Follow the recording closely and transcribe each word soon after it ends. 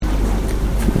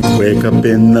Wake up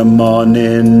in the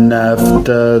morning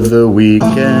after the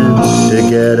weekend to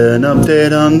get an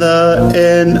update on the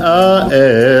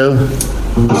NRL.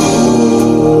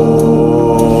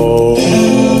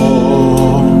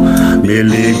 Me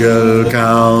legal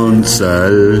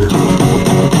counsel.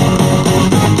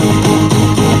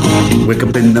 Wake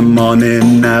up in the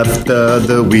morning after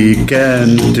the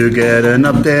weekend to get an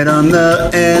update on the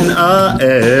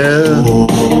NRL.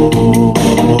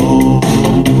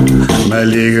 My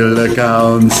legal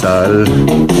counsel.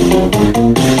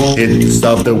 Hits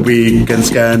of the week and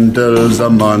scandals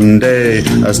on Monday.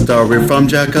 A story from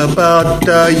Jack about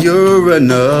a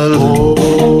urinal.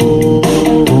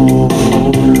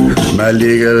 My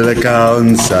legal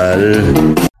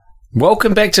counsel.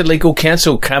 Welcome back to Legal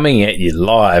Counsel, coming at you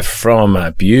live from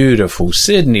a beautiful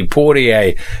Sydney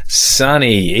Portier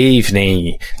sunny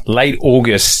evening, late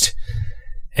August.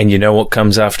 And you know what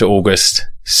comes after August?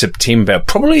 September.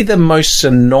 Probably the most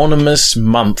synonymous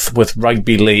month with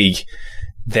rugby league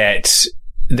that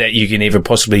you can ever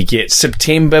possibly get.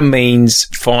 September means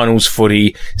finals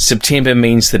footy. September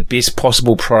means the best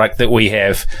possible product that we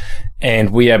have.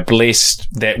 And we are blessed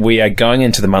that we are going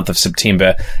into the month of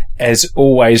September, as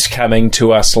always, coming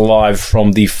to us live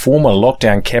from the former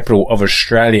lockdown capital of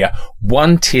Australia,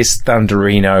 one Test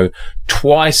Thunderino,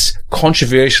 twice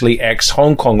controversially axed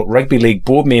Hong Kong Rugby League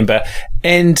board member,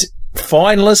 and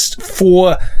finalist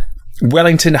for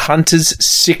Wellington Hunters'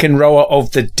 second rower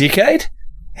of the decade.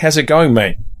 How's it going,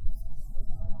 mate?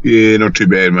 Yeah, not too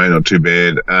bad, mate, not too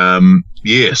bad.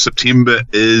 Yeah, September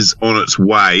is on its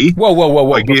way.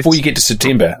 Whoa. Before you get to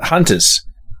September, Hunters.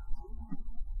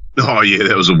 Oh, yeah,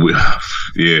 that was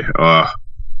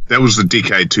that was the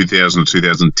decade 2000 to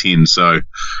 2010, so.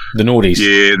 The noughties.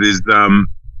 Yeah, there's,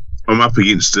 I'm up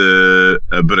against a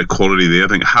bit of quality there. I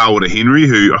think Howard Henry,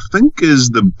 who I think is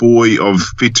the boy of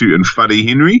Fetu and Fuddy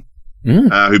Henry,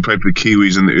 who played for the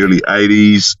Kiwis in the early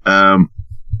 80s.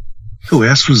 Who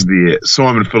else was there?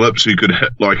 Simon Phillips, who could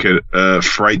hit like a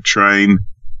freight train,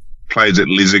 plays at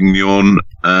Lesignan.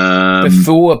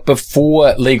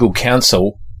 Before Legal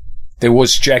Counsel, there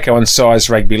was Jacko and Size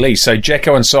Rugby League. So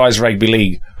Jacko and Size Rugby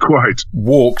League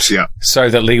walked so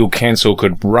that Legal Counsel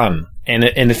could run. And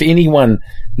if anyone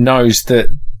knows that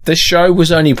this show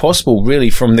was only possible really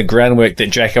from the groundwork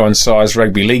that Jacko and Size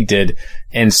Rugby League did,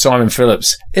 and Simon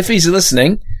Phillips, if he's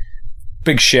listening,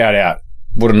 big shout out.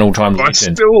 What an all-time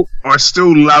legend. I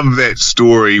still love that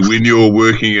story when you're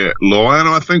working at Lion.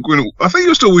 I think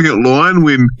you're still working at Lion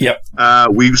when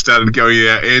we started going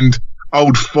out, and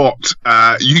old Fott,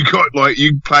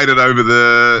 you played it over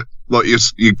the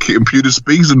your computer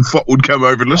speakers, and Fott would come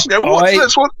over and listen. What's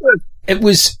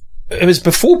this? It was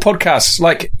before podcasts.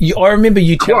 I remember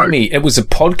you telling me it was a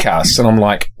podcast, and I'm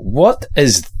like, what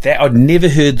is that? I'd never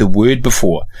heard the word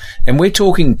before. And we're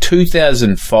talking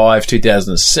 2005,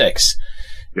 2006.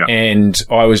 Yeah. And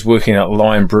I was working at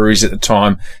Lion Breweries at the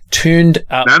time. Turned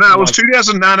up. No, it was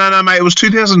 2000. No, mate. It was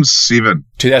 2007.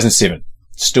 2007.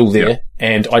 Still there. Yep.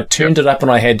 And I turned it up, and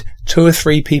I had 2 or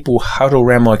 3 people huddle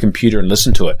around my computer and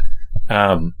listen to it.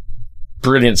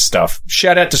 Brilliant stuff.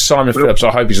 Shout out to Simon Phillips.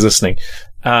 I hope he's listening.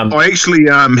 I actually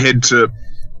had to.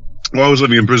 Well, I was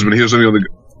living in Brisbane. He was living on the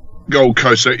Gold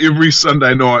Coast. So every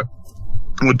Sunday night,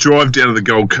 I'd drive down to the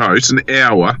Gold Coast an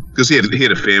hour, because he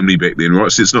had a family back then,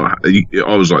 right? So it's not.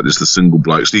 I was like this, the single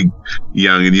bloke, so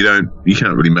young, and you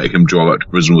can't really make him drive up to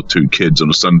Brisbane with 2 kids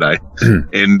on a Sunday.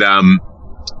 And it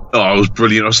was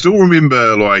brilliant. I still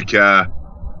remember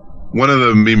one of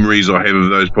the memories I have of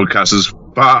those podcasts is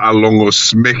far along or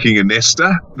smacking a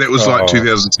nester. That was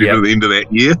 2007 at the end of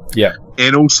that year. Yeah,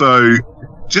 and also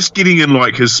just getting in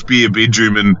his spare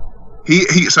bedroom, and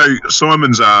so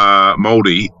Simon's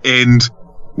Māori, and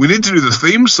we need to do the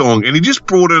theme song, and he just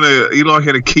brought in he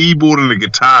had a keyboard and a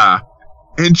guitar,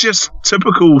 and just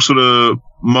typical sort of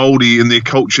Māori in their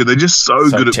culture. They're just so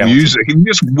good at talented music. He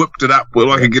just whipped it up with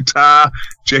a guitar,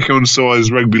 Jacko and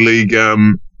Size Rugby League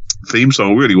theme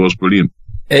song. It really was brilliant.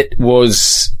 It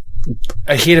was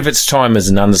ahead of its time as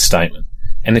an understatement.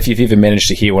 And if you've ever managed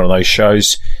to hear one of those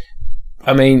shows,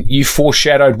 I mean, you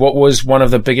foreshadowed what was one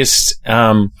of the biggest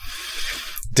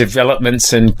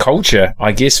developments in culture,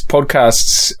 I guess,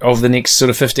 podcasts of the next sort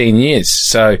of 15 years.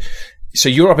 So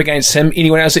you're up against him.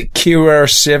 Anyone else at Kira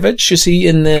Savage? Is he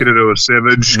in there? Kira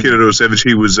Savage.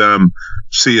 He was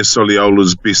Sia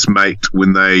Soliola's best mate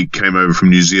when they came over from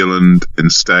New Zealand and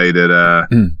stayed at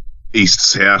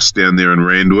East's house down there in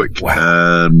Randwick.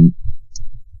 Wow.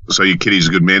 So your Kitty's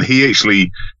a good man. He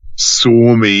actually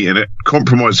saw me in a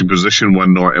compromising position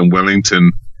one night in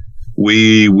Wellington.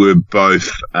 We were both,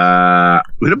 we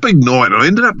had a big night, and I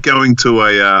ended up going to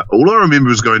all I remember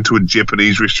was going to a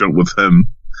Japanese restaurant with him.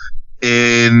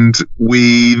 and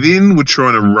we then were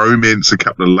trying to romance a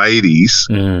couple of ladies,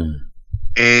 and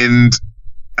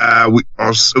it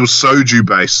was soju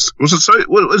based. Was it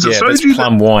soju? It's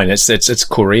plum wine. It's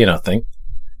Korean, I think.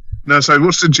 No, so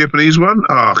what's the Japanese one?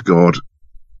 Oh God.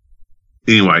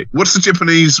 Anyway, what's the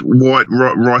Japanese white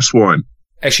rice wine?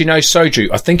 Actually, no, soju.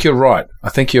 I think you're right.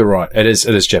 It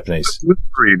is Japanese.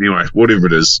 Anyway, whatever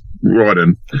it is, right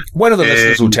in. One of the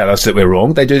listeners will tell us that we're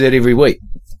wrong. They do that every week.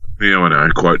 Yeah, I know,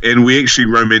 quite. And we actually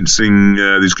romancing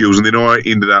these girls, and then I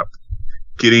ended up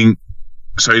getting.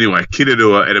 So anyway,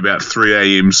 Kirarua at about 3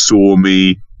 a.m. saw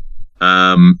me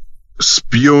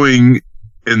spewing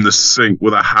in the sink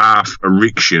with a half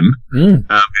erection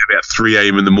at about 3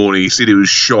 a.m. in the morning. He said he was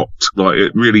shocked. Like,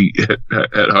 it really hit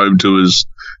home to his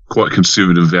quite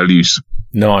conservative values.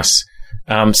 Nice.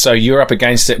 So you're up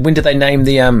against it. When did they name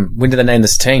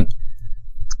this team?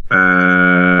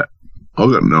 I've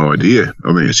got no idea.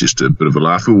 I think it's just a bit of a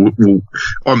laugh. I'm not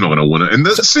going to win it. And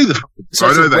see the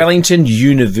photo. So Wellington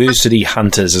University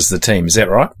Hunters is the team. Is that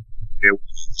right? Yeah.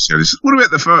 So what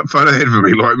about the photo ahead of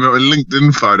me? Like my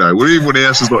LinkedIn photo. What everyone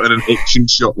else is like in an action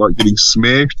shot, like getting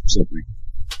smashed or something.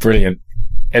 Brilliant.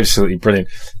 Absolutely brilliant.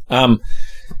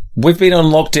 We've been on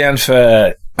lockdown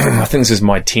for, I think this is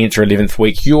my 10th or 11th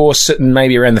week. You're sitting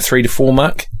maybe around the 3 to 4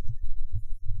 mark?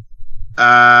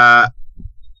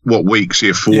 What weeks?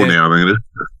 Yeah, 4 now, I think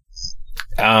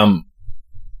it is.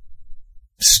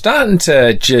 Starting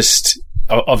to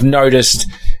I've noticed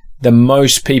the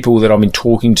most people that I've been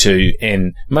talking to,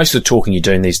 and most of the talking you're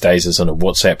doing these days is on a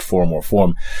WhatsApp forum or a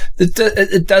forum,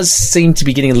 it does seem to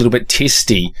be getting a little bit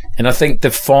testy, and I think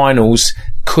the finals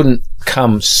couldn't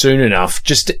come soon enough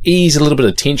just to ease a little bit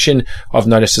of tension. I've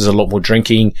noticed there's a lot more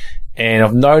drinking, and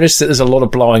I've noticed that there's a lot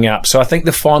of blowing up. So I think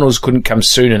the finals couldn't come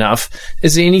soon enough.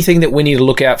 Is there anything that we need to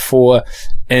look out for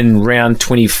in round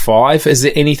 25? Is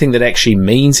there anything that actually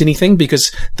means anything?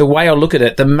 Because the way I look at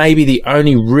it, maybe the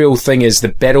only real thing is the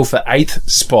battle for 8th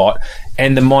spot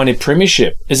and the minor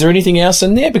premiership. Is there anything else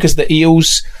in there? Because the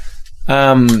Eels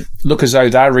look as though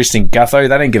they're resting Gutho.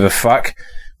 They don't give a fuck.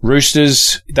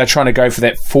 Roosters, they're trying to go for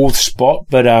that 4th spot,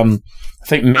 but I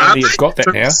think Manly have got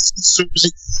that now.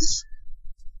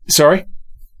 Sorry?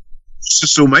 To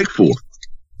still make 4.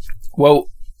 Well,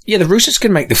 yeah, the Roosters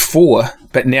can make the 4,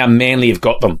 but now Manly have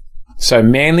got them. So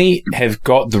Manly have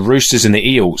got the Roosters and the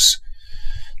Eels.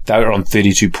 They're on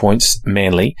 32 points,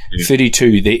 Manly.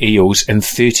 32 the Eels and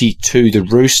 32 the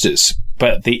Roosters.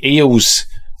 But the Eels,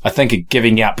 I think, are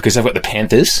giving up because they've got the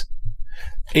Panthers.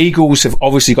 Eagles have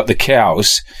obviously got the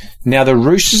Cows. Now the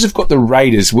Roosters have got the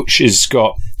Raiders, which has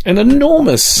got an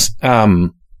enormous...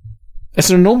 it's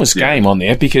an enormous game on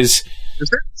there because... Is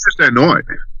that Thursday night?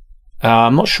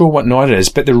 I'm not sure what night it is,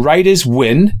 but the Raiders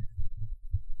win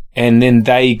and then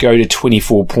they go to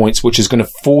 24 points, which is going to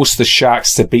force the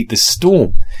Sharks to beat the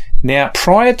Storm. Now,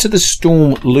 prior to the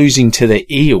Storm losing to the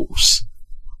Eels,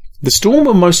 the Storm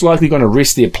were most likely going to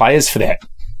rest their players for that.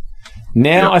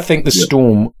 Now I think the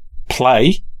Storm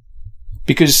play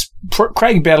because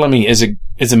Craig Bellamy is a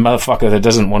motherfucker that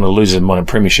doesn't want to lose a minor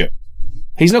premiership.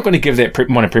 He's not going to give that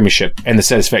minor premiership and the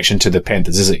satisfaction to the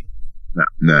Panthers, is he?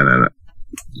 No.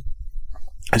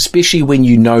 Especially when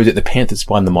you know that the Panthers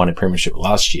won the minor premiership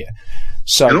last year.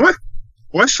 So, and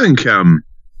I think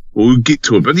we'll get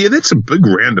to it, but yeah, that's a big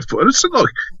round of foot. It's like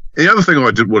the other thing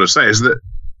I did want to say is that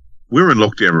we're in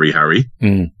lockdown, Harry.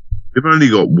 We've only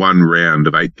got 1 round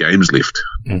of 8 games left,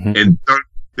 and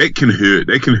that can hurt.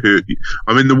 That can hurt you.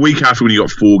 I mean, the week after when you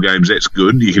got 4 games, that's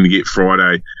good. You can get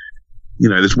Friday. You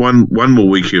know, there's one more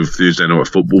week of Thursday night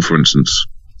football, for instance.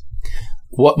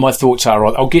 What my thoughts are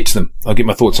on, I'll get to them. I'll get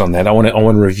my thoughts on that. I want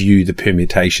to review the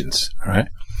permutations. All right.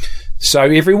 So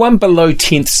everyone below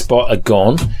 10th spot are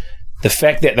gone. The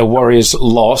fact that the Warriors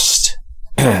lost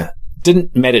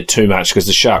didn't matter too much because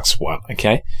the Sharks won.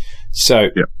 Okay.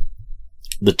 So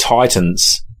the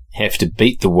Titans have to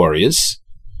beat the Warriors,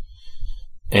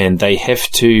 and they have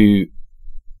to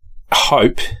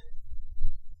hope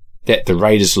that the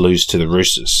Raiders lose to the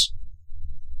Roosters.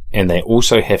 And they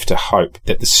also have to hope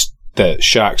that the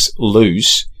Sharks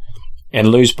lose, and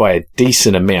lose by a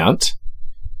decent amount,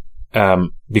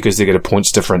 because they get a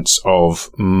points difference of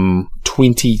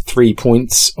 23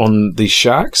 points on the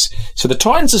Sharks. So the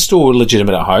Titans are still a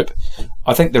legitimate hope.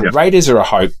 I think the Raiders are a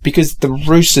hope because the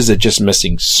Roosters are just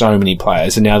missing so many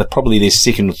players, and now probably their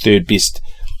second or third best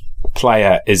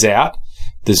player is out.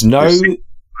 There's no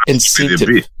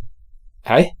incentive.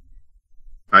 Hey?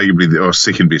 Arguably their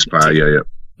second best player,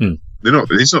 They're not.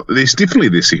 There's definitely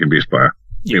their second best player.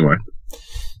 Anyway.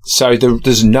 So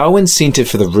there's no incentive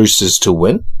for the Roosters to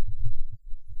win,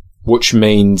 which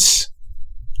means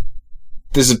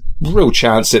there's a real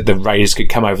chance that the Raiders could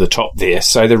come over the top there.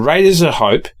 So the Raiders are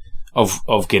hope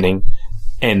of getting,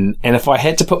 and if I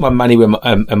had to put my money where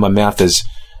my mouth is,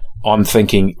 I'm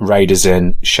thinking Raiders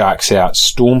and Sharks out.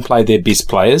 Storm play their best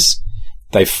players.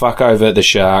 They fuck over the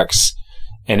Sharks,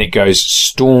 and it goes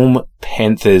Storm,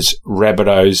 Panthers,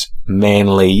 Rabbitohs,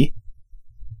 Manly,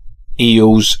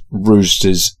 Eels,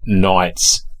 Roosters,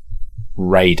 Knights,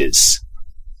 Raiders.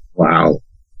 Wow.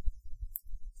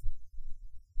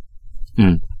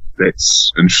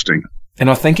 That's interesting. And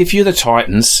I think if you're the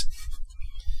Titans,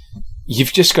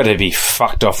 you've just got to be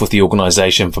fucked off with the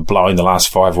organisation for blowing the last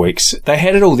 5 weeks. They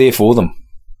had it all there for them.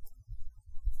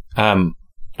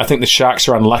 I think the Sharks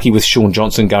are unlucky with Sean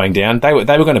Johnson going down. They were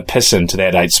going to piss into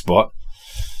that 8th spot.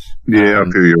 Yeah, I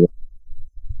feel you.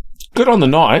 Good on the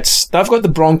Knights. They've got the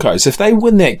Broncos. If they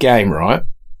win that game, right,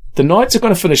 the Knights are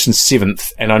going to finish in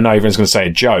 7th, and I know everyone's going to say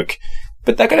a joke,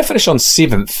 but they're going to finish on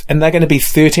 7th, and they're going to be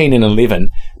 13 and 11,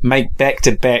 make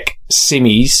back-to-back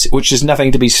semis, which is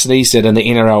nothing to be sneezed at in the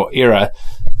NRL era,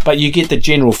 but you get the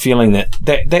general feeling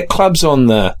that club's on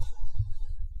the...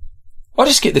 I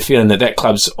just get the feeling that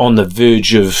club's on the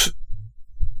verge of,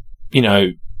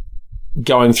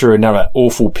 going through another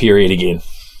awful period again.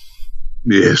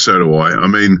 Yeah, so do I. I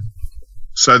mean,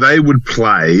 so they would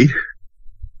play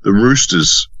the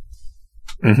Roosters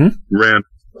round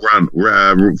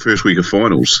first week of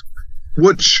finals,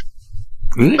 which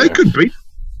they could beat.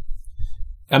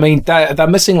 I mean, they're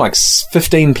missing like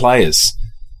 15 players,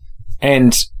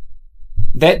 and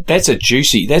that's a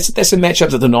juicy. That's a matchup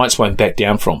that the Knights won't back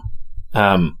down from.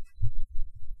 Then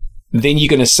you're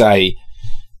going to say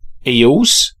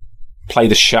Eels play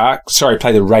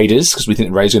the Raiders, because we think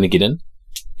the Raiders are going to get in.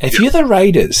 If you're the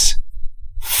Raiders,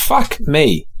 fuck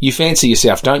me, you fancy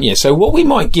yourself, don't you? So what we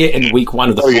might get in week 1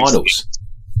 of the finals.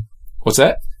 What's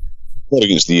that? Not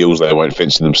against the Eels, they won't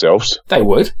fancy themselves. They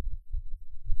would.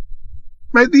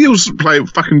 Mate, the Eels played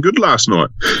fucking good last night.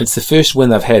 It's the first win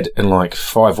they've had in like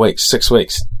 5 weeks, 6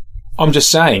 weeks. I'm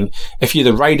just saying, if you're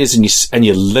the Raiders and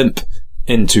you limp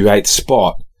into 8th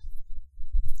spot,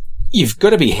 you've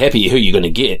got to be happy who you're going to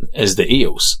get as the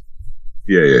Eels.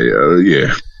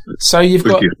 Yeah. So you've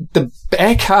got the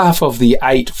back half of the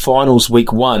 8 finals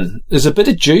week 1. There's a bit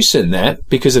of juice in that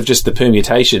because of just the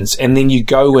permutations, and then you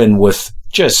go in with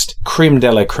just creme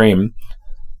de la creme,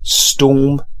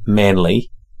 Storm, Manly,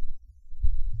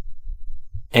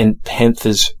 and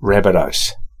Panthers,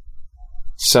 Rabbitohs.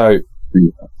 So,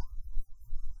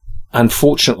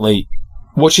 unfortunately,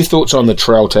 what's your thoughts on the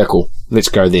trail tackle? Let's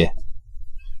go there.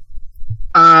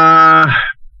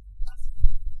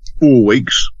 4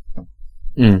 weeks.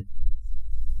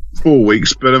 4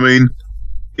 weeks, but I mean,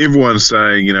 everyone's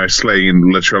saying, slagging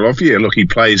Latrell off. Yeah, look, he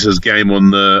plays his game on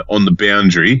the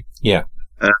boundary. Yeah.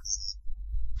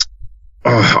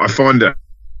 I find that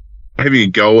having a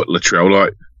go at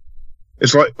Latrell,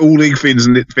 it's like all league fans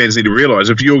need to realise,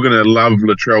 if you're going to love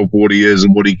Latrell for what he is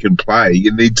and what he can play,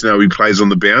 you need to know he plays on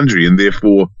the boundary, and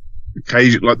therefore,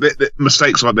 occasionally,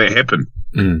 mistakes like that happen.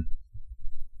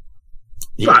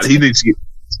 Yeah, but he needs to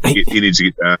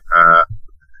get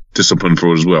discipline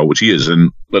for it as well, which he is,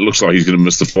 and it looks like he's going to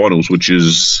miss the finals, which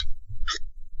is,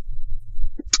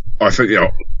 I think,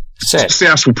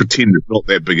 South will pretend it's not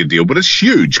that big a deal, but it's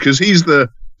huge because he's the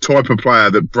type of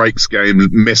player that breaks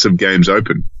massive games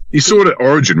open. You saw it at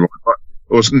Origin, right?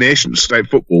 Or national state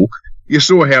football. You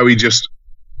saw how he just,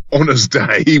 on his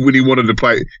day, when he wanted to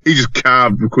play, he just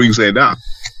carved Queensland up.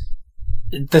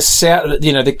 The South,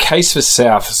 the case for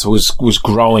South was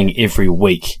growing every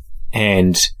week,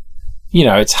 and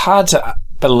it's hard to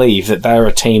believe that they're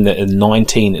a team that are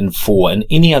 19-4. In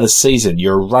any other season,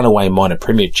 you're a runaway minor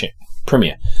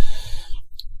premier.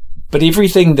 But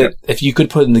everything that, if you could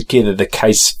put together the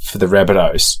case for the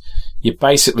Rabbitohs, you're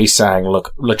basically saying,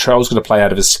 look, Latrell's going to play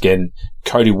out of his skin,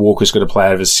 Cody Walker's going to play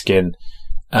out of his skin,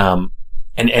 and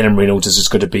Adam Reynolds is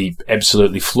going to be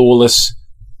absolutely flawless.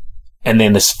 And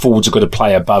then the forwards are going to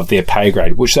play above their pay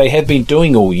grade, which they have been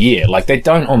doing all year. Like, they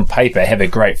don't on paper have a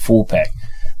great full pack.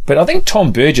 But I think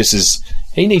Tom Burgess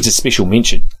he needs a special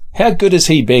mention. How good has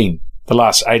he been the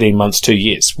last 18 months, 2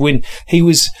 years, when he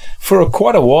was, for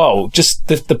quite a while, just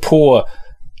the poor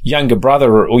younger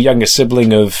brother or younger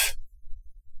sibling of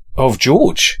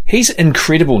George? He's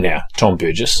incredible now, Tom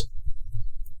Burgess.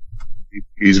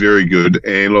 He's very good.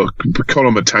 And look,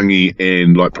 Colin Matangi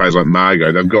and players like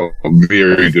Margot, they've got a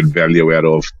very good value out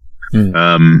of.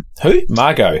 Who?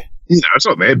 Margot? It's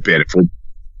not that bad.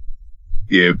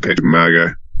 Yeah, Patrick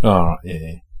Margot. Oh,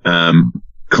 yeah.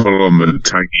 Colin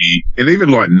Matangi. And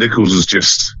even Nichols has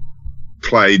just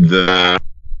played the,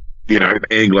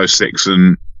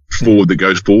 Anglo-Saxon forward that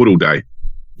goes forward all day.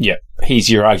 Yeah. here's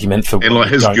your argument for And like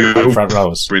his don't play front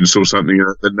rowers. girlfriend or something.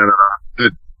 No.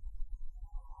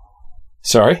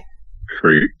 Sorry?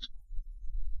 Correct.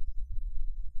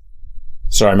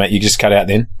 Sorry, mate, you just cut out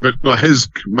then. But like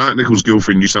Mark Nichols'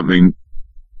 girlfriend knew something.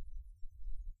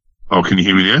 Oh, can you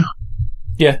hear me now?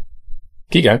 Yeah.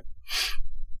 Keep going.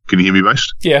 Can you hear me,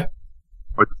 Based? Yeah.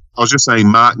 I was just saying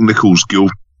Mark Nichols'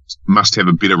 girlfriend must have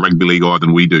a better rugby league eye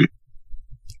than we do.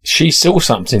 She saw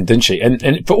something, didn't she?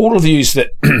 And for all of you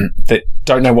that that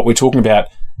don't know what we're talking about,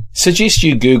 suggest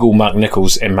you Google Mark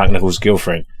Nichols and Mark Nichols'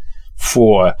 girlfriend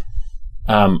for,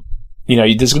 there's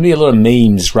going to be a lot of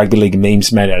memes, rugby league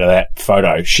memes made out of that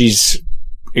photo. She's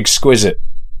exquisite,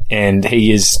 and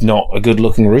he is not a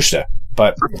good-looking rooster.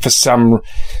 But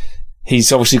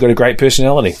he's obviously got a great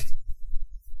personality.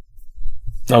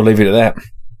 I'll leave it at that.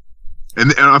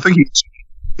 And I think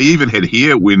he even had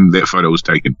hair when that photo was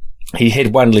taken. He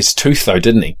had one less tooth, though,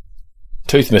 didn't he?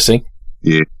 Tooth missing.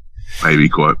 Yeah, maybe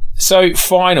quite. So,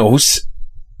 finals.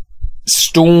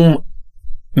 Storm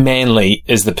Manly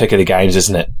is the pick of the games,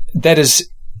 isn't it? That is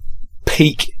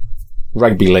peak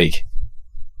rugby league.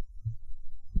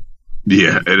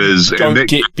 Yeah, it is. Don't and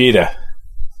get better.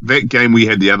 That game we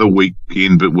had the other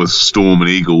weekend, but with Storm and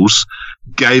Eagles,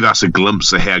 gave us a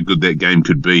glimpse of how good that game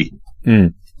could be.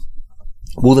 Mm.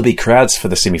 Will there be crowds for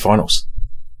the semi-finals?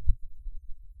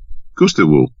 Of course there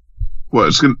will. Well,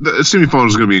 the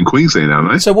semi-finals are going to be in Queensland,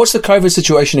 aren't they? So what's the COVID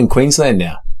situation in Queensland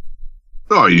now?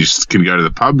 Oh, you just can go to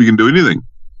the pub, you can do anything.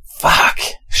 Fuck.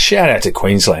 Shout out to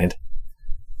Queensland.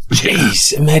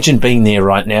 Jeez, imagine being there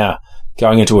right now,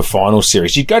 going into a final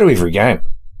series. You'd go to every game.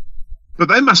 But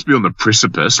they must be on the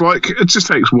precipice. Like, it just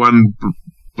takes one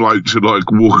bloke to,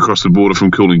 walk across the border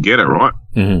from Coolangatta, right?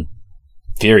 Mm-hmm.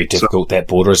 Very difficult, that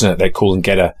border, isn't it? That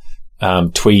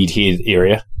Coolangatta, Tweed Head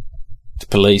area. The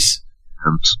police.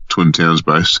 Twin Towns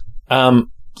based.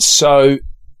 So,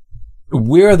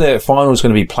 where are the finals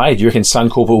going to be played? Do you reckon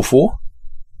Suncorp all four?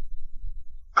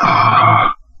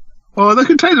 Oh, they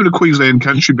can take them to Queensland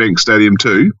Country Bank Stadium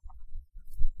too.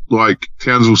 Like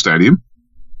Townsville Stadium.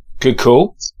 Good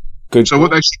call. So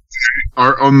what they should do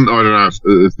are on, I don't know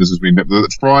if this has been, the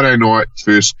Friday night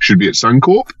first should be at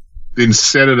Suncorp. Then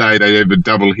Saturday they have a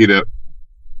double header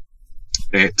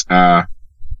at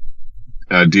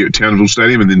Townsville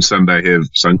Stadium, and then Sunday have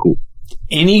Suncorp.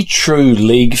 Any true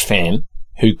league fan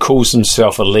who calls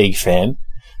himself a league fan,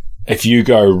 if you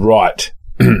go right,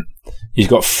 you've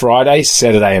got Friday,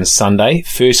 Saturday and Sunday,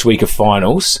 first week of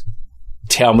finals,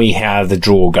 tell me how the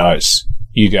draw goes.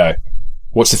 You go.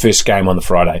 What's the first game on the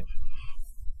Friday?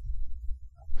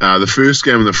 The first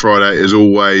game on the Friday is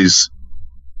always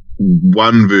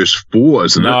 1 versus 4,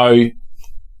 isn't it? No.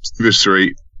 Versus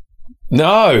 3.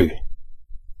 No.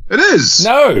 It is.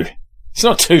 No. It's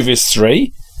not 2 versus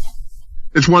 3.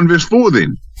 It's 1 versus 4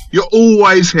 then. You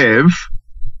always have...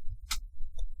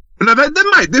 No,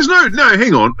 mate, there's no,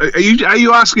 hang on. Are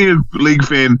you asking a league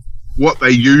fan what they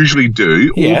usually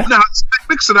do? Yeah. Or, no, they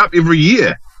mix it up every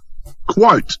year.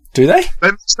 Quote. Do they?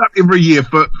 They mix it up every year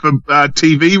for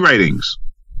TV ratings.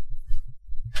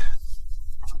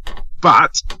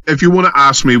 But if you want to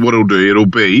ask me what it'll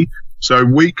be, so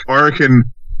I reckon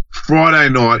Friday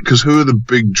night, because who are the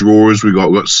big drawers we got?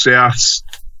 We've got Souths.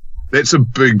 That's going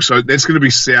to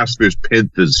be South versus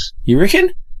Panthers. You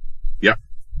reckon? Yep.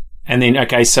 And then,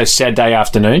 okay, so Saturday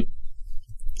afternoon?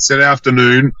 Saturday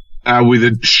afternoon with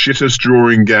a shittest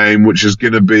drawing game, which is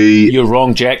going to be... You're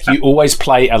wrong, Jack. You always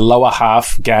play a lower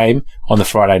half game on the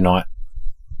Friday night.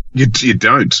 You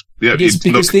don't. Yeah,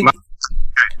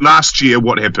 last year,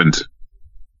 what happened?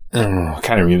 I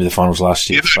can't remember the finals last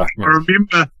year. Yeah,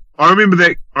 I remember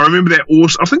that.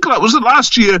 Also, I think was it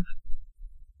last year?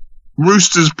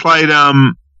 Roosters played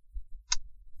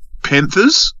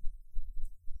Panthers,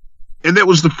 and that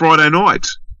was the Friday night.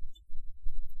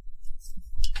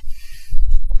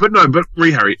 But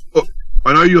Harry, look,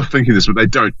 I know you're thinking this, but they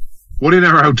don't. What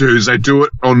NRL do is they do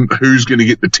it on who's going to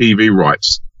get the TV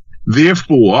rights.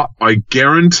 Therefore, I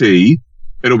guarantee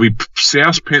it'll be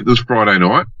South Panthers Friday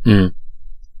night. Mm.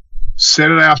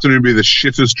 Saturday afternoon will be the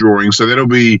shittest drawing, so that'll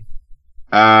be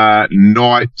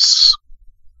Knights.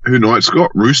 Who Knights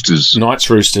got? Roosters. Knights,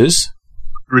 Roosters.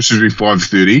 Roosters will be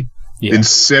 5:30. Yeah. Then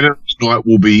Saturday night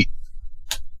will be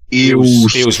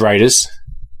Eels, Raiders.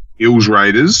 Eels,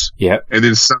 Raiders. Yeah. And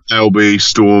then Sunday will be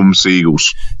Storms,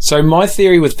 Eagles. So my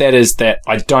theory with that is that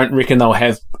I don't reckon they'll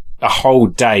have a whole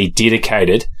day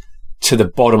dedicated to the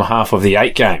bottom half of the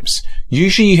 8 games.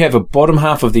 Usually you have a bottom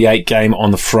half of the 8 game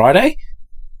on the Friday,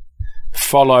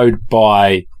 followed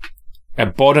by a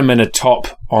bottom and a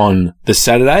top on the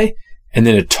Saturday, and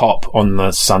then a top on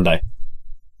the Sunday.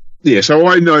 Yeah, so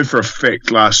I know for a fact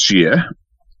last year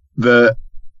that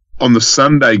on the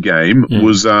Sunday game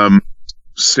was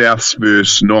Souths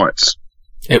versus Knights.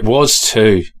 It was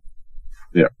too.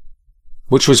 Yeah.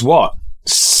 Which was what?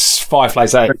 5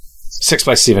 plays 8. 6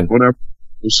 plays 7. Well, no, it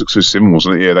was 6 or 7,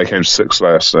 wasn't it? Yeah, they came 6th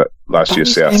last year,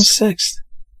 Souths. Came 6th.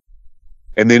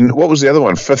 And then what was the other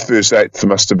one? 5th versus 8th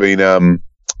must have been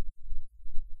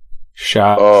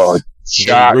Sharks. Oh,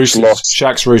 Sharks Roosters. lost.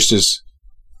 Sharks Roosters.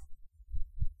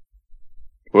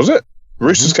 Was it?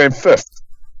 Roosters came 5th.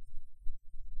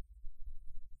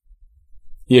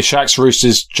 Yeah, Sharks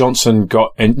Roosters. Johnson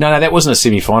got. And no, that wasn't a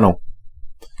semi-final.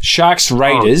 Sharks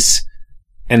Raiders,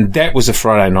 and that was a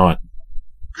Friday night.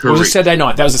 Correct. It was a Saturday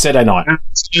night. That was a Saturday night.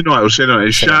 Saturday night. It was Saturday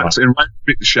night. Sharks and Raiders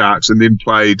beat the Sharks, and then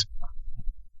played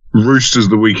Roosters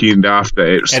the weekend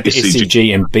after at the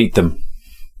SCG and beat them.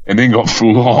 And then got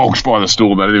flogged by the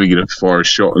Storm. They didn't even get a fire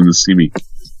shot in the semi.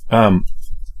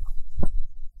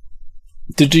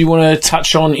 Did you want to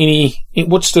touch on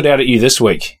what stood out at you this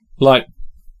week? Like,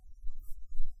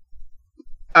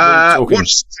 what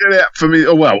stood out for me?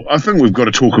 Oh, well, I think we've got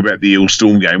to talk about the Eels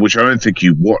Storm game, which I don't think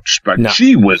you watched, but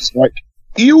gee whiz, like,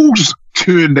 Eels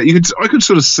turned up. I could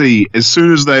sort of see as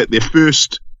soon as their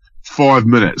first 5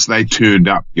 minutes, they turned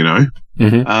up, you know.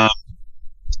 Mm-hmm.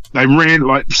 They ran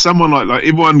like someone like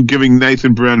everyone giving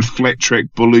Nathan Brown flat track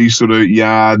bully sort of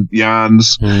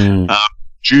yarns.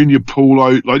 Junior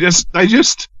Paulo, like they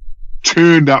just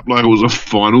turned up like it was a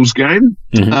finals game.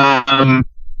 Mm-hmm.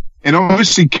 And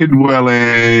obviously Kidwell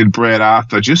and Brad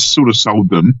Arthur just sort of sold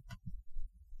them.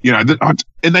 You know,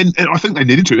 and I think they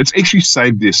needed to. It's actually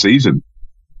saved their season.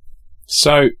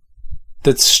 So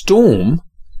the Storm,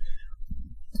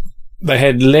 they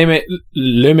had Lume.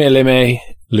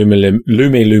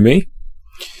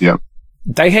 Yeah.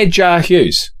 They had Jar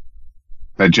Hughes.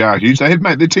 Their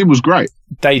team was great.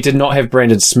 They did not have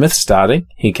Brandon Smith starting.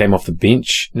 He came off the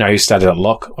bench. No, he started at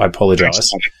lock. I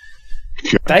apologise.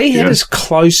 They had as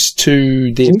close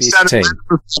to their best team.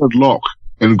 Lock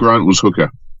and Grant was hooker.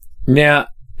 Now,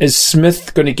 is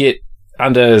Smith going to get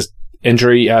under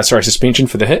suspension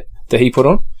for the hit that he put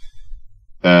on?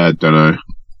 Don't know.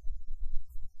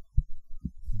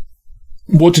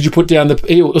 What did you put down the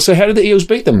Eels? So how did the Eels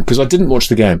beat them? Because I didn't watch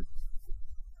the game.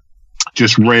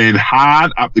 Just ran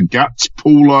hard up the guts.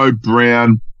 Paulo,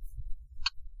 Brown,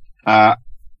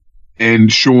 and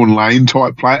Sean Lane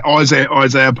type play.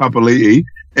 Isaiah Papali'i.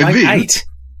 And they then, 8.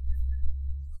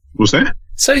 What's that?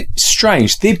 So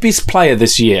strange. Their best player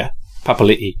this year,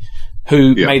 Papali'i,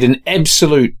 who made an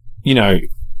absolute,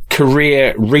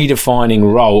 career redefining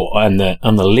role on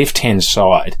the left-hand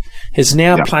side, is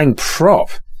now playing prop.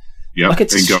 Yep. Like,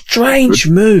 it's a strange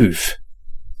move.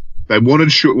 They wanted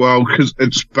because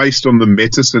it's based on the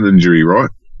Mattison injury, right?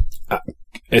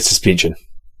 It's suspension.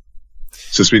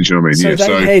 Suspension, I mean, so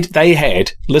yeah. They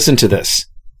had, listen to this,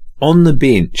 on the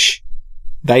bench,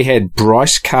 they had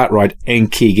Bryce Cartwright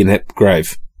and Keegan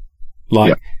Hipgrave.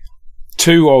 Like,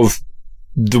 two of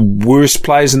the worst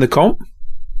players in the comp.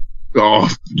 Oh,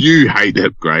 you hate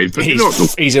Hipgrave. But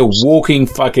he's a walking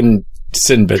fucking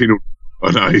sin bin.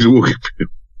 I know, he's a walking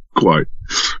quote.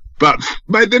 But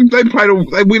mate, they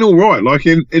went all right. Like,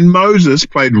 and Moses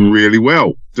played really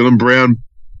well. Dylan Brown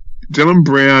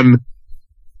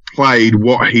played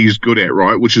what he's good at,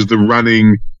 right? Which is the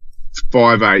running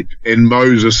 5'8", and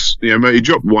Moses, he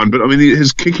dropped one, but I mean,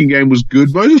 his kicking game was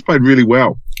good. Moses played really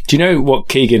well. Do you know what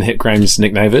Keegan Hipgrave's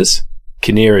nickname is?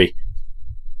 Canary.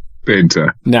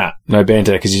 Banter. Nah, no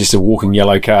banter, because he's just a walking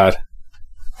yellow card.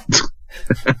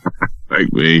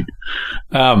 Thank me.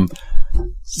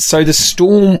 So the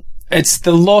Storm, it's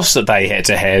the loss that they had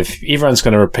to have. Everyone's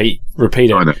going to repeat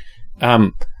it. I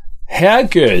know. How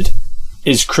good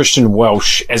is Christian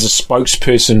Welsh as a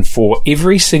spokesperson for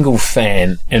every single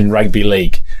fan in rugby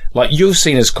league? Like, you've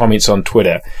seen his comments on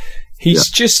Twitter. He's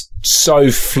just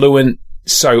so fluent,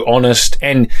 so honest,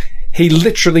 and he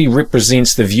literally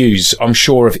represents the views, I'm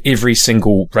sure, of every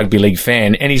single rugby league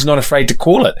fan, and he's not afraid to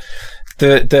call it.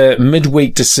 The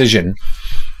midweek decision,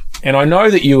 and I know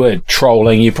that you were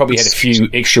trolling, you probably had a few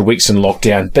extra weeks in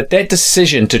lockdown, but that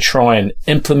decision to try and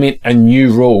implement a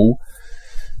new rule,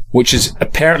 which has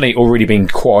apparently already been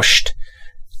quashed,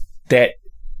 that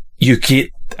you get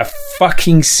a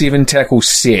fucking 7-tackle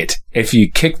set if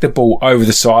you kick the ball over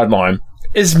the sideline,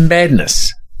 is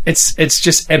madness. It's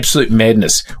just absolute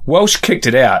madness. Welsh called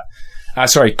it out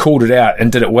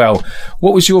and did it well.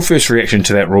 What was your first reaction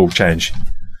to that rule change?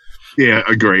 Yeah,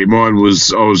 I agree. Mine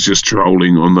was, I was just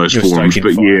trolling on those forums,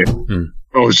 but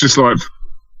I was just like,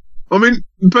 I mean,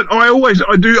 but I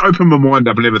do open my mind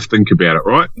up and ever think about it,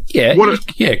 right?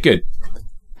 Yeah, good.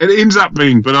 It ends up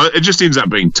being, it just ends up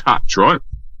being touch, right?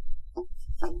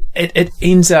 it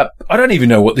ends up, I don't even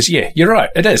know what this, yeah, you're right,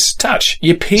 it is, touch.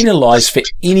 You're penalised for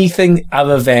anything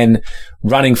other than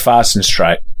running fast and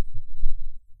straight.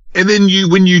 And then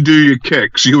when you do your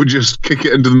kicks, you would just kick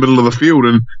it into the middle of the field,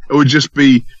 and it would just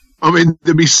be,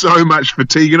 there'd be so much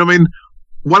fatigue. And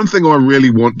one thing I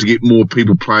really want to get more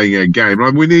people playing our game,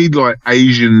 we need like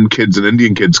Asian kids and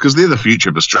Indian kids, because they're the future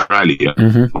of Australia.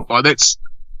 Mm-hmm. That's,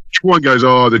 one goes,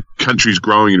 the country's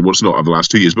growing, and it's not over the last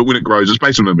 2 years, but when it grows, it's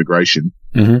based on immigration.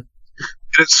 Mm-hmm.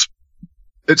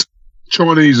 It's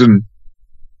Chinese and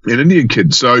Indian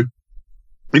kids. So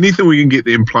anything we can get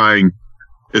them playing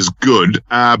is good.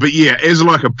 But yeah, as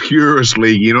like a purist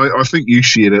league, I think you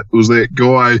shared it. It was that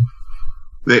guy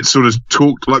that sort of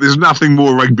talked like there's nothing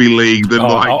more rugby league than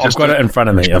I've got it in front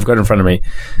of me.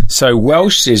 So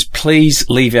Welsh says, please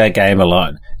leave our game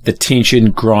alone. The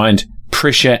tension, grind,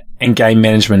 pressure and game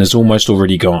management is almost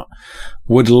already gone.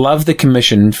 Would love the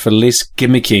commission for less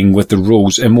gimmicking with the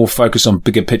rules and more focus on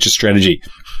bigger picture strategy.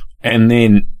 And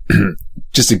then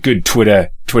just a good Twitter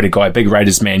guy, big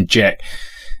Raiders man, Jack.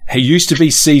 He used to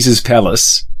be Caesar's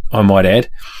Palace, I might add.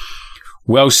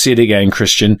 Well said again,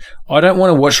 Christian. I don't want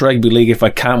to watch rugby league if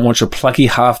I can't watch a plucky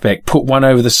halfback put one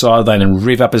over the sideline and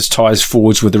rev up his tyres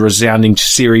forwards with a resounding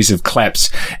series of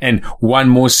claps. And one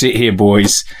more set here,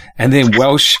 boys. And then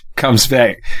Welsh comes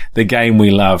back, the game we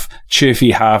love.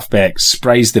 Chirfy halfback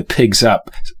sprays the pigs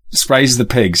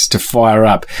to fire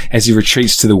up as he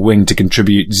retreats to the wing to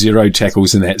contribute 0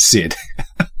 tackles in that set.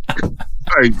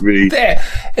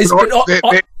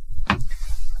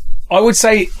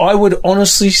 I would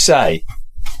honestly say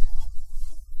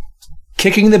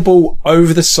kicking the ball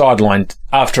over the sideline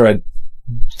after a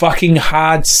fucking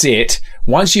hard set,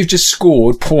 once you've just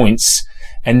scored points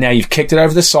and now you've kicked it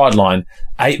over the sideline,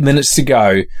 8 minutes to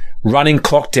go, running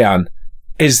clock down,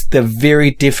 is the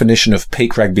very definition of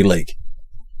peak rugby league.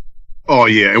 Oh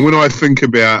yeah, and when I think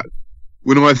about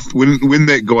when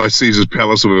that guy sees his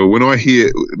Palace, when I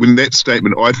hear that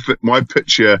statement, my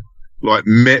picture like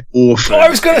Matt Orford. I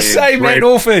was going to say Matt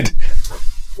Orford.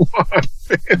 I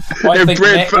think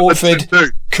Matt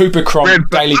Orford, Cooper Cronk,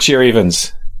 Daly Cherry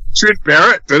Evans. Trent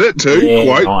Barrett did it too. Yeah,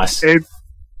 quite. Nice.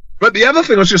 But the other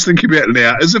thing I was just thinking about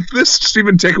now is if this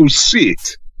 7 tackle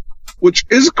set, which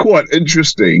is quite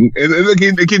interesting, and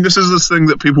again, this is this thing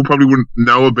that people probably wouldn't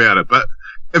know about it, but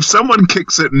if someone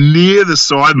kicks it near the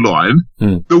sideline,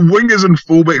 the wingers and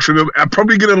fullbacks are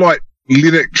probably going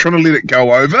to trying to let it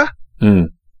go over.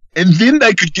 And then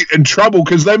they could get in trouble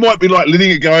because they might be like letting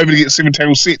it go over to get 7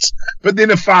 tackle sets, but then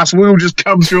a fast wing will just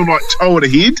come through and like toe it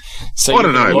ahead. So I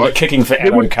don't know, like kicking for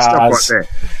ammo cars. Stuff like that.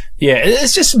 Yeah,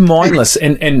 it's just mindless.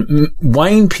 And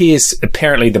Wayne Pearce,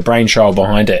 apparently the brainchild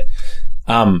behind it,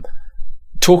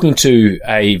 talking to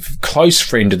a close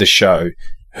friend of the show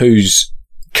whose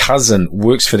cousin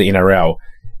works for the NRL,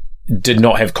 did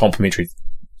not have complimentary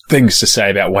things to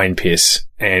say about Wayne Pearce.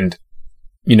 And,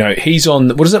 he's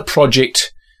on, what is it,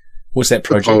 Project? What's that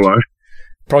project? Apollo.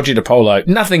 Project Apollo.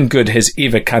 Nothing good has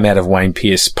ever come out of Wayne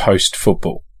Pearce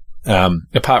post-football,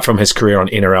 apart from his career on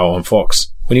NRL on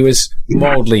Fox, when he was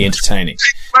mildly entertaining.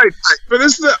 Mate, but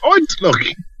look,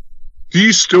 do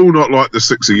you still not like the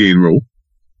 6 again rule?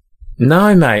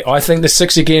 No, mate. I think the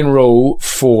 6 again rule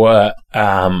for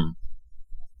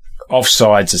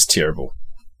offsides is terrible.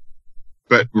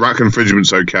 But ruck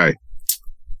infringement's okay.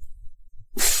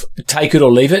 Take it or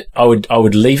leave it. I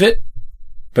would leave it,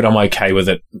 but I'm okay with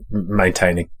it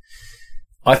maintaining.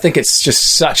 I think it's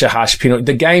just such a harsh penalty.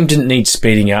 The game didn't need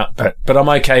speeding up, but I'm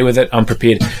okay with it. I'm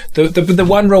prepared. The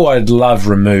one rule I'd love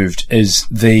removed is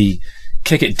the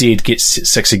kick it dead, gets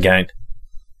 6 again.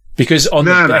 Because on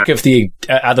the back of the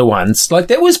other ones, like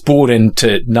that was brought in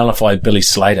to nullify Billy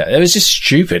Slater. It was just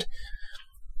stupid.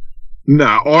 No,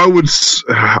 I'm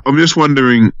just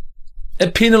wondering.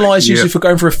 It penalises you for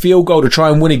going for a field goal to try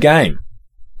and win a game.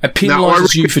 It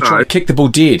penalises you for trying to kick the ball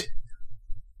dead.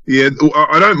 Yeah,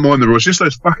 I don't mind the rules. Just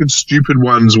those fucking stupid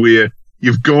ones where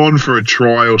you've gone for a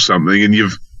try or something and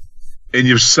you've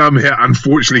somehow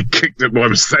unfortunately kicked it by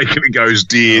mistake and it goes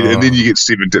dead and then you get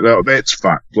 7. That's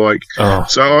fucked.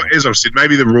 So as I've said,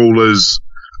 maybe the rule is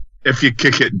if you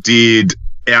kick it dead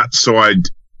outside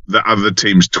the other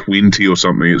team's 20 or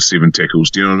something, it's 7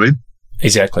 tackles. Do you know what I mean?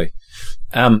 Exactly.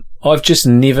 I've just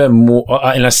never more,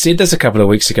 and I said this a couple of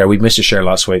weeks ago, we missed a show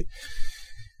last week.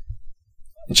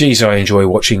 Geez, I enjoy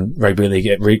watching rugby league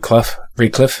at Redcliffe.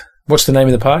 What's the name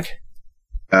of the park?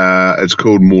 It's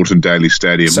called Moreton Daily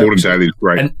Stadium. Moreton Daily is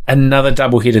great. And another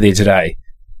doubleheader there today.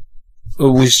 It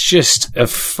was just a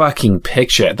fucking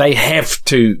picture. They have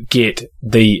to get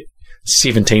the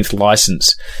 17th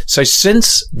license. So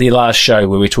since the last show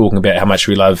where we're talking about how much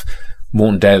we love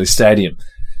Moreton Daily Stadium,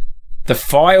 the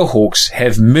Firehawks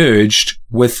have merged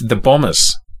with the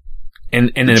Bombers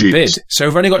in a bid. So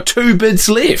we've only got 2 bids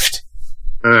left.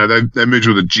 They merged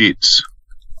with the Jets.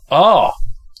 Oh,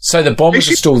 so the Bombers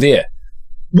are still there.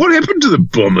 What happened to the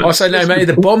Bombers? Oh, so no, mate,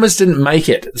 the Bombers didn't make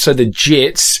it. So the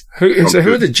Jets, who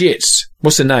are the Jets?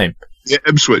 What's the name? Yeah,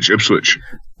 Ipswich.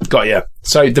 Got ya.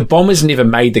 So the Bombers never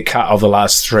made the cut of the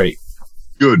last 3.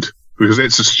 Good, because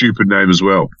that's a stupid name as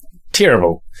well.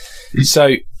 Terrible.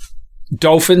 So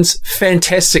Dolphins,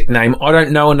 fantastic name. I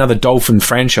don't know another Dolphin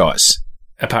franchise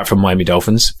apart from Miami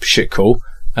Dolphins. Shit, cool.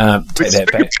 Take that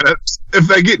back. If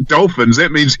they get Dolphins,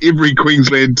 that means every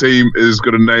Queensland team is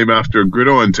got a name after a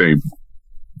gridiron team.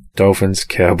 Dolphins,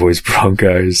 Cowboys,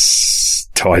 Broncos,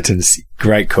 Titans.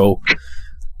 Great call.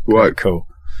 Right. Cool.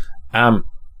 I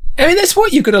mean, that's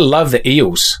what you've got to love, the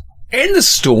Eels. And the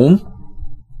Storm.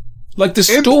 Like, the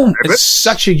Storm is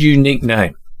such a unique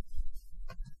name.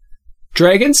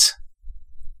 Dragons?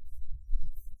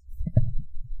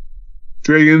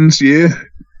 Dragons, yeah.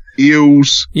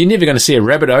 Eels. You're never going to see a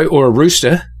Rabbitoh or a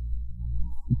Rooster.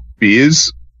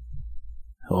 Bears.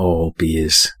 Oh,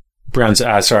 Bears. Browns,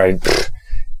 sorry.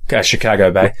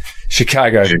 Chicago Bay.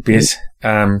 Chicago Bears.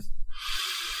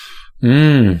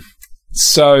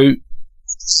 So.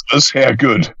 That's how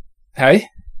good. Hey?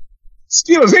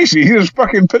 Steelers, actually, he was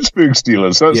fucking Pittsburgh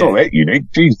Steelers, so it's not that unique.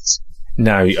 Jesus.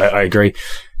 No, I agree.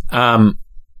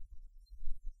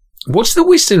 What's the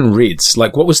Western Reds?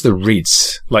 Like, what was the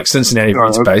Reds? Like Cincinnati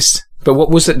Reds based. But what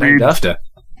was it named after?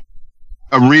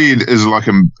 A red is like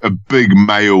a big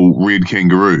male red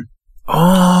kangaroo.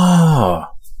 Oh.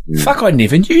 Yeah. Fuck, I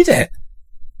never knew that.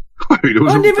 I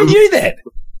never knew that.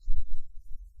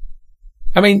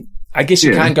 I mean, I guess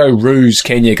you can't go roos,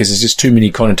 can you? Because there's just too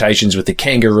many connotations with the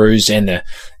kangaroos and the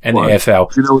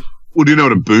AFL. Do you know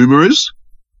what a boomer is?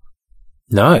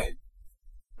 No.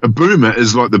 A boomer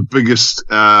is like the biggest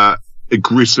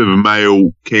aggressive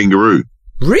male kangaroo.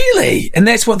 Really? And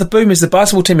that's what the Boomers, the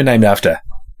basketball team, are named after?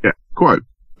 Yeah, quite.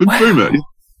 Wow. Boomer.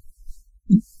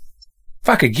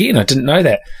 Fuck, again, I didn't know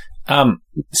that.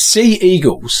 Sea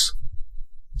Eagles.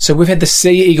 So we've had the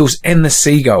Sea Eagles and the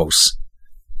Seagulls.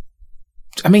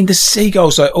 I mean, the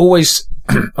Seagulls, I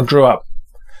grew up,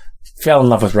 fell in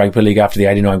love with rugby league after the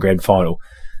 89 grand final.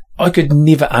 I could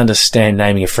never understand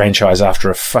naming a franchise after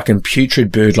a fucking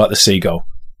putrid bird like the seagull.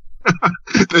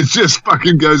 That just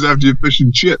fucking goes after your fish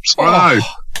and chips. I know.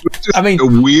 I mean,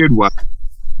 a weird one.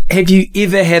 Have you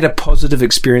ever had a positive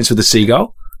experience with a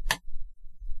seagull?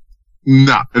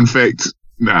 No. In fact,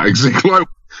 no, exactly. Like,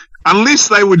 unless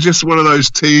they were just one of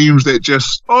those teams that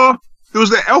just, there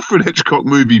was that Alfred Hitchcock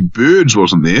movie, Birds,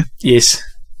 wasn't there? Yes.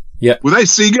 Yep. Were they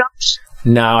seagulls?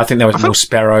 No, I think there was more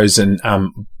sparrows and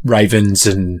ravens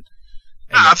and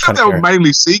I thought they were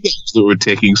mainly seagulls that were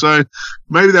attacking, so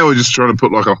maybe they were just trying to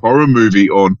put like a horror movie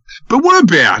on. But what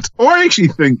about, I actually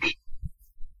think,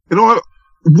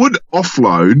 would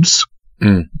Offloads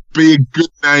be a good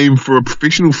name for a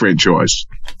professional franchise?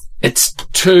 It's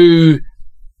too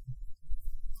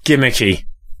gimmicky.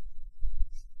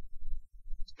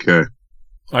 Okay.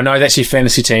 I know that's your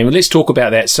fantasy team. Let's talk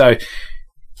about that. So,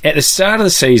 at the start of the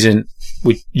season,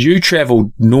 you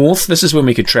travelled north. This is when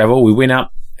we could travel. We went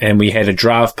up and we had a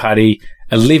draft party.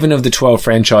 11 of the 12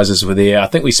 franchises were there. I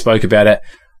think we spoke about it.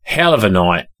 Hell of a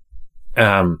night.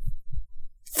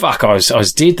 Fuck, I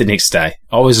was dead the next day.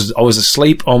 I was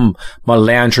asleep on my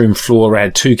lounge room floor. I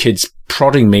had 2 kids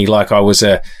prodding me like I was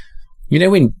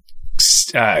when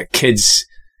kids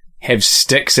have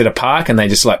sticks at a park and they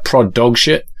just like prod dog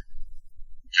shit.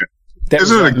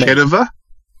 Isn't it a cadaver?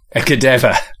 A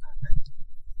cadaver.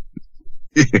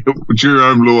 Yeah,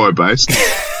 Jerome Luai based.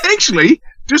 Actually,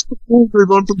 just before we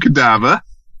move on from cadaver,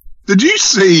 did you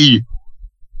see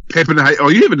Pepin Hayes? Oh,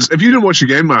 you haven't. If you didn't watch the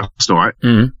game last night,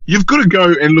 you've got to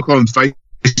go and look on Facebook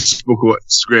or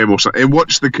Instagram or something and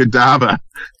watch the cadaver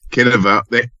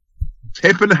that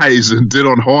Pepin Hazen did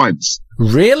on Hines.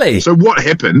 Really? So what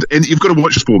happened? And you've got to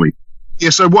watch this for me.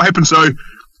 Yeah. So what happened? So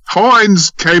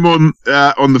Hines came on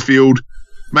the field,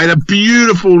 made a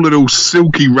beautiful little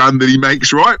silky run that he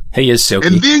makes, right? He is silky.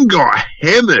 And then got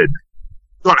hammered,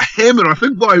 I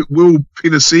think, by Will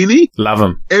Penasini. Love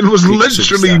him. And was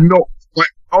literally knocked,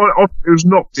 it was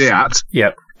knocked out.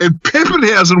 Yep. And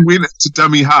Peppenhausen went to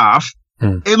dummy half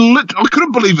and I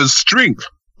couldn't believe his strength.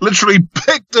 Literally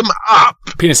picked him up.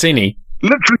 Penasini?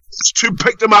 Literally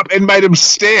picked him up and made him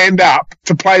stand up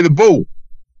to play the ball.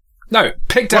 No,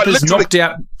 picked up his knocked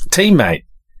out teammate.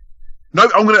 No,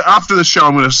 after the show,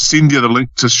 I'm going to send you the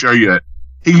link to show you it.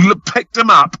 He picked him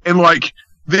up and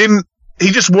then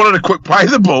he just wanted to quick play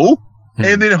the ball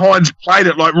and then Hines played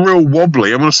it like real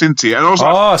wobbly. I'm going to send it to you. And I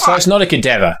was so it's not a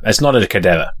cadaver. It's not a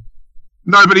cadaver.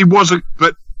 No, but he wasn't.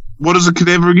 But what is a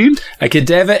cadaver again? A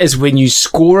cadaver is when you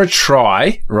score a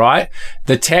try, right?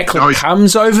 The tackler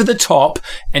comes over the top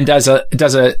and does a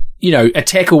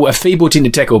tackle, a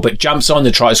feeble-tended tackle, but jumps on the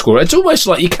try scorer. It's almost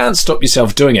like you can't stop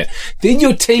yourself doing it. Then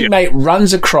your teammate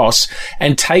runs across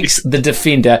and takes the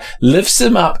defender, lifts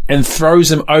him up and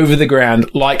throws him over the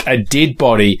ground like a dead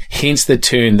body, hence the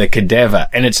term the cadaver.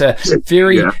 And it's a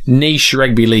very niche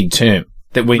rugby league term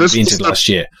that we invented last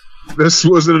year. This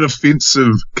wasn't an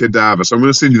offensive cadaver, so I'm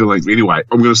going to send you the link. Anyway,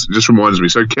 just reminds me.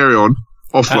 So carry on.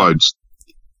 Offloads.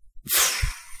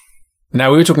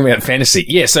 No, we were talking about fantasy.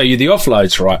 Yeah, so you're the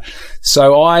offloads, right?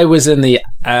 So I was in the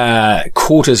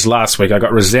quarters last week. I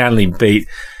got resoundingly beat.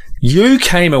 You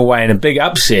came away in a big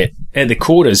upset at the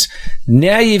quarters.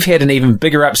 Now you've had an even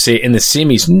bigger upset in the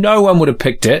semis. No one would have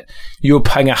picked it. You were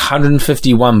paying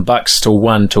 $151 to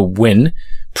 1 to win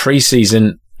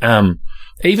preseason.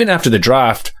 Even after the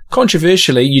draft,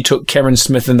 controversially, you took Cameron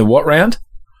Smith in the what round?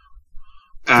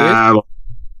 Third,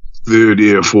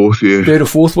 fourth, yeah. Third or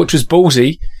fourth, which was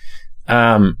ballsy.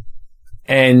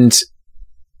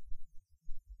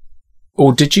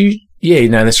 Or did you? Yeah,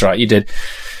 no, that's right, you did.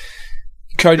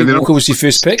 Cody Walker was your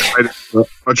first pick.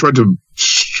 I tried to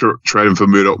trade him for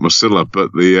Murdoch Masilla,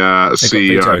 but the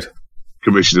CEO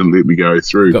commission didn't let me go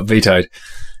through. Got vetoed.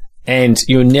 And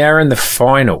you're now in the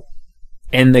final.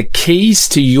 And the keys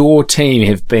to your team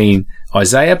have been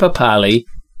Isaiah Papali,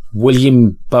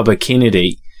 William Bubba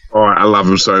Kennedy. Oh, I love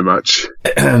him so much.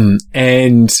 And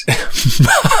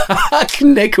Mark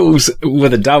Nichols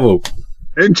with a double.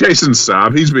 And Jason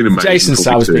Saab, he's been amazing. Jason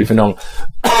Saab's been phenomenal.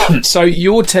 So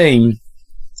your team...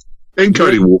 And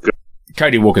Cody Walker.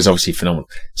 Cody Walker's obviously phenomenal.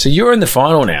 So you're in the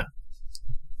final now.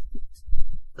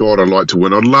 God, I'd like to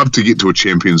win. I'd love to get to a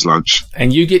champions lunch.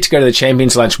 And you get to go to the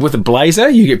champions lunch with a blazer.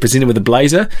 You get presented with a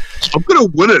blazer. I'm going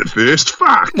to win it first.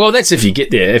 Fuck. Well, that's if you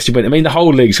get there. If you win. I mean, the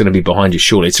whole league's going to be behind you,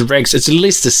 surely. It's a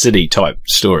Leicester City type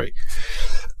story.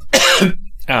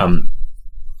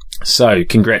 So,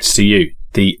 congrats to you.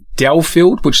 The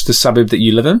Dellfield, which is the suburb that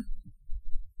you live in?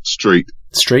 Street.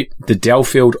 The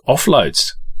Dellfield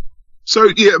Offloads. So,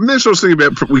 yeah, that's what I was thinking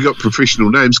about. We got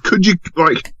professional names. Could you,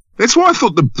 that's why I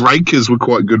thought the Breakers were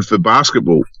quite good for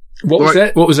basketball. What was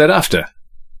that? What was that after?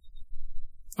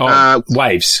 Oh,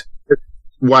 Waves.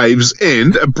 Waves,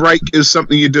 and a break is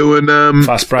something you do in...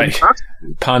 fast break.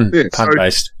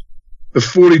 Pun-based. The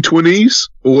 40-20s,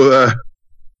 or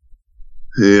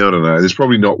yeah, I don't know. There's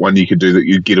probably not one you could do that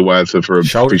you'd get away with for a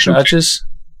shoulder charges.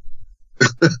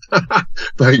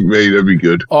 Thank me, that'd be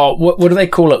good. Oh, what do they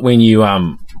call it when you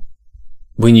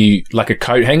like a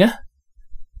coat hanger?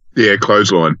 Yeah,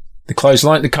 clothesline.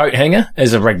 The coat hanger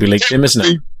is a rugby league term, isn't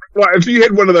it? Like if you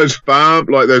had one of those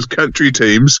those country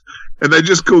teams, and they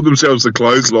just called themselves the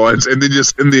clotheslines, and then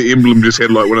just in their emblem just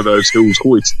had like one of those Hills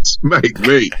hoists. Make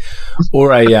me.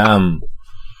 Or a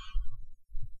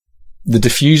the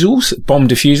diffusals, bomb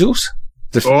diffusals.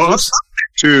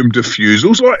 Term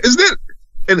diffusals. Like, is that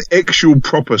an actual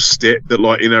proper stat that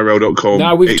like NRL.com?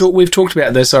 No, we've talked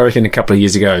about this, I reckon, a couple of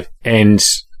years ago, and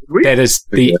that is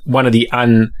one of the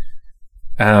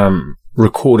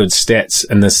recorded stats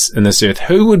in this earth.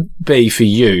 Who would be for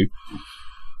you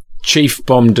chief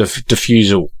bomb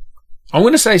diffusal? I'm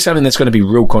going to say something that's going to be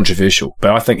real controversial,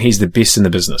 but I think he's the best in the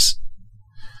business.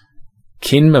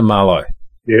 Ken Mamalo.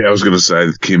 Yeah, I was going to say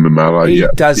Ken Mamalo. He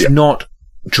does not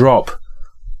drop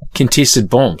contested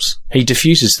bombs. He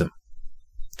diffuses them.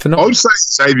 Phenomenal. I would say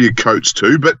Xavier Coates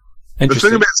too, but the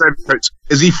thing about Xavier Coates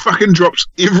is he fucking drops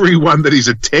everyone that he's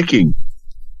attacking.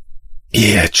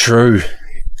 Yeah, true.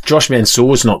 Josh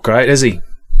Mansour's not great, is he?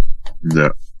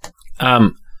 No.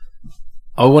 I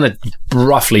want to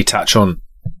roughly touch on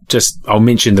I'll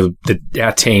mention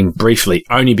our team briefly,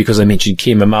 only because I mentioned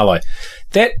Ken Mamalo.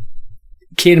 That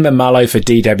Ken Mamalo for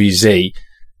DWZ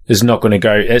is not going to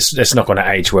go. It's not going to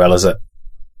age well, is it?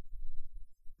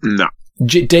 No.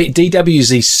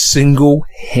 DWZ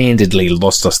single-handedly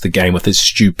lost us the game with his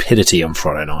stupidity on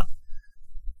Friday night.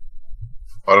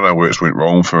 I don't know where it's went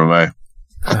wrong for him, eh?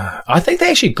 I think they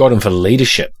actually got him for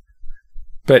leadership,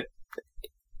 but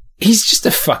he's just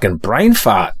a fucking brain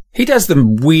fart. He does the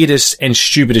weirdest and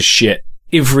stupidest shit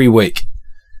every week.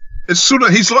 It's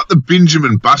he's like the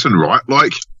Benjamin Button, right?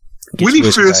 Like, when he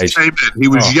first came in, he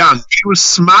was young. He was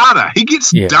smarter. He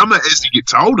gets dumber as he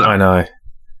gets older. I know.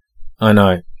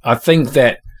 I think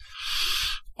that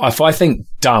if I think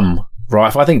dumb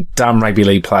rugby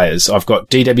league players, I've got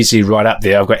DWZ right up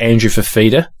there. I've got Andrew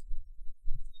Fafita.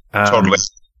 Todd Lowry.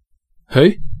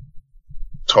 Who?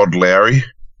 Todd Lowry.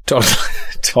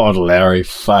 Todd Lowry.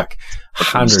 Fuck.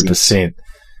 100%.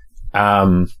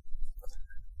 I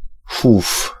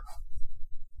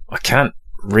can't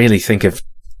really think of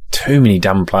too many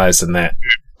dumb players than that.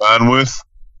 Barnworth.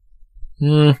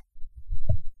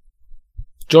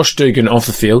 Josh Dugan off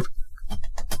the field.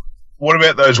 What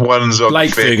about those ones on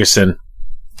Blake Ferguson.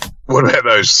 What about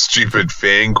those stupid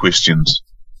fan questions?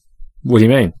 What do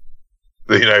you mean?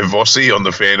 You know, Vossi on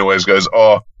the fan always goes,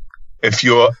 if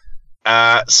you're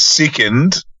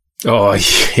second... Oh,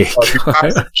 yeah.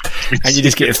 And you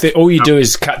just get... all you do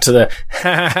is cut to the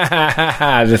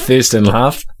the Thurston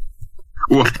laugh.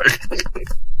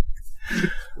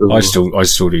 I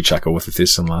still do chuckle with the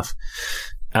Thurston laugh.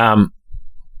 All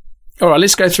right,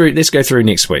 let's go through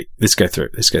next week. Let's go through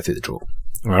the draw.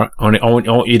 All right, I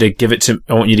want you to give it to.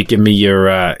 I want you to give me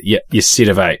your set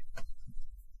of 8.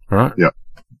 All right. Yeah.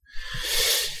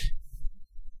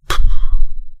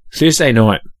 Thursday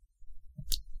night,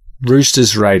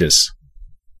 Roosters Raiders.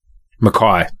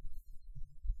 Mackay.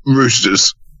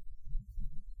 Roosters.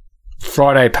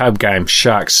 Friday pub game,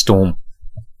 Sharks Storm.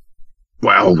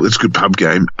 Wow, that's a good pub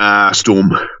game.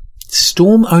 Storm.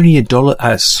 Storm only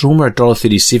Storm are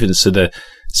 $1.37, so the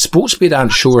Sportsbet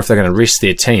aren't sure if they're going to rest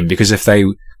their team, because if they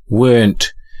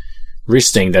weren't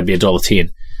resting, they'd be $1.10.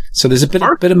 So there's a bit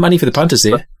of money for the punters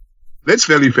there. That's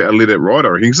value for let it ride, I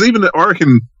reckon. Because I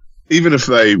reckon even if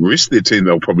they rest their team,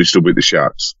 they'll probably still beat the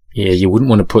Sharks. Yeah, you wouldn't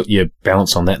want to put your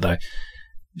balance on that, though.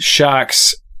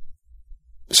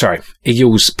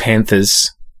 Eagles,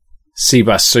 Panthers,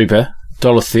 Seabus Super,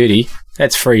 $1.30.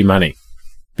 That's free money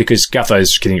because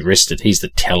Gutho's getting rested. He's the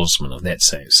talisman of that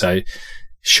save. So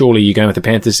surely you're going with the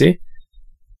Panthers there?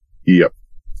 Yep.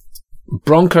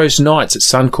 Broncos Knights at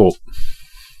Suncorp.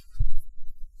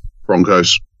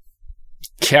 Broncos.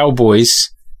 Cowboys.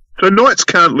 So Knights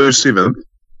can't lose 7th?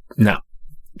 No.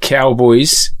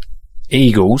 Cowboys,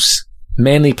 Eagles,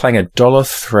 Manly playing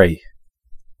 $1.03.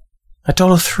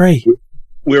 $1.03.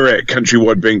 We're at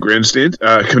Countrywide Bank Grandstand,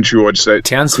 Countrywide State.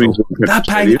 Townsville. They're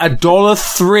paying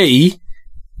 $1.03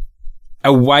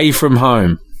 away from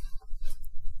home.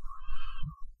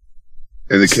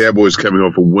 And the Cowboys coming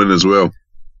off a win as well.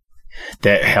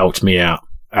 That helped me out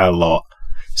a lot.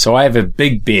 So I have a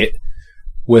big bet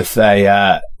with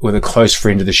a close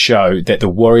friend of the show that the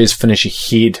Warriors finish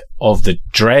ahead of the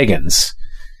Dragons,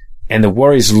 and the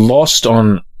Warriors lost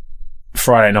on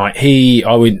Friday night.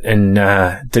 I went and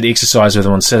did exercise with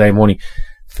him on Saturday morning.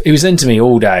 He was into me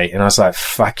all day, and I was like,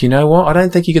 fuck, you know what? I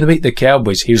don't think you're going to beat the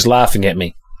Cowboys. He was laughing at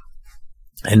me.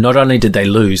 And not only did they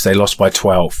lose, they lost by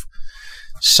 12.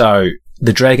 So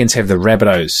the Dragons have the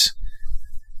Rabbitohs.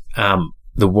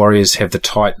 The Warriors have the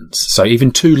Titans. So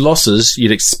even 2 losses,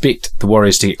 you'd expect the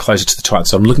Warriors to get closer to the Titans.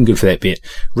 So I'm looking good for that bet.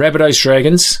 Rabbitohs,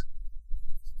 Dragons.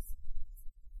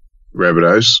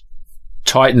 Rabbitohs.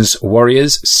 Titans,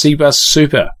 Warriors, Seabus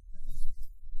Super.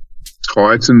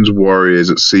 Titans,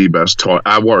 Warriors at Seabus.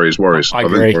 Warriors. I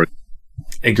agree.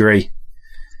 Agree.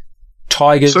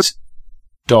 Tigers,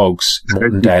 Dogs,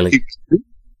 Morton Daly.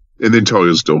 And then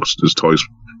Tigers, Dogs. There's Tigers.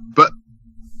 But,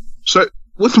 so,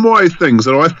 with my things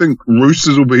that I think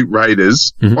Roosters will beat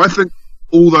Raiders, I think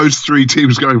all those 3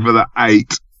 teams going for the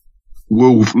 8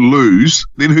 will lose.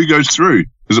 Then who goes through?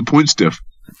 Is it point stiff?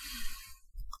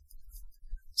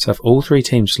 So if all 3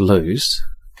 teams lose,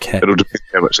 okay. It'll depend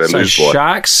how much they lose by.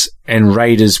 Sharks and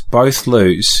Raiders both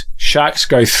lose. Sharks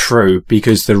go through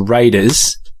because the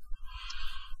Raiders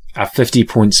are 50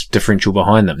 points differential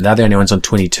behind them. They're the only ones on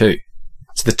 22.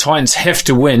 So the Titans have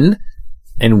to win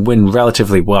and win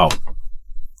relatively well.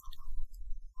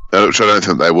 Which I don't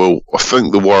think they will. I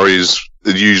think the Warriors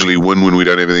usually win when we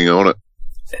don't have anything on it.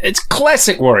 It's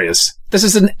classic Warriors. This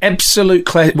is an absolute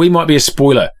classic. We might be a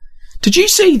spoiler. Did you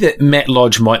see that Matt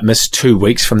Lodge might miss 2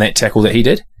 weeks from that tackle that he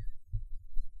did?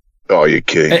 Oh, you're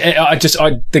kidding.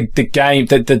 The game,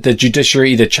 the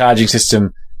judiciary, the charging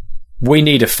system, we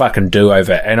need a fucking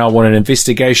do-over. And I want an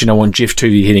investigation. I want Jeff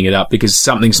Tuvey hitting it up because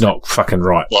something's not fucking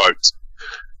right. Right.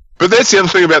 But that's the other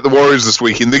thing about the Warriors this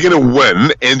weekend. They're going to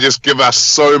win and just give us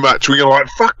so much. We're going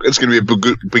to fuck, it's going to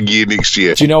be a big year next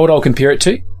year. Do you know what I'll compare it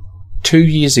to? 2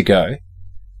 years ago,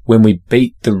 when we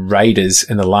beat the Raiders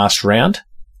in the last round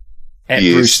at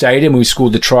Bruce Stadium, we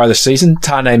scored the try of the season,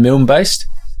 Tane Milne-based.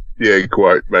 Yeah,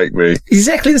 quite, make me.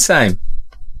 Exactly the same.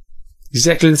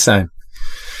 Exactly the same.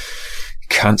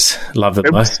 Cunts. Love it,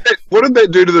 though. What did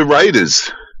that do to the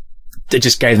Raiders? It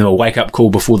just gave them a wake-up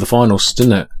call before the finals,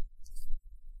 didn't it?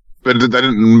 But they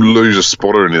didn't lose a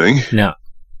spot or anything. No.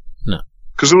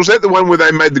 Because was that the one where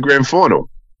they made the grand final?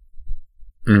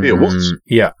 Mm-hmm. Yeah, it was.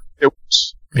 Yeah. It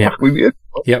was. Yeah. We did.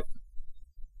 Yep.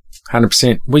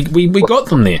 100%. We got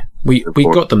them there. We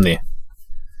got them there.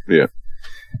 Yeah.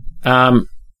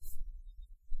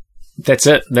 That's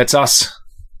it. That's us.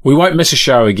 We won't miss a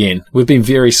show again. We've been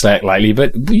very slack lately,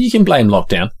 but you can blame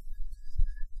lockdown.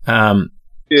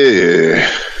 Yeah.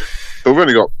 We've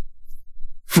only got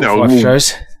 5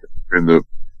 shows. In the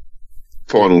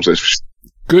finals. That's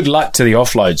Good luck to the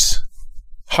offloads.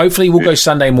 Hopefully we'll go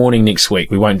Sunday morning next week.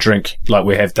 We won't drink like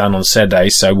we have done on Saturday,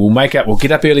 so we'll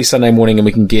get up early Sunday morning and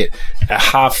we can get a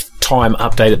half-time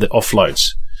update at the offloads.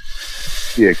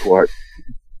 Yeah, quite.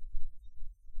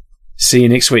 See you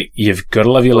next week. You've got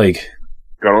to love your league.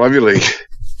 Gotta love your league.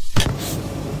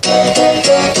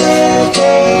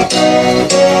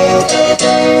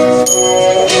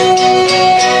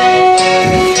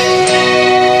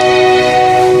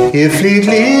 If league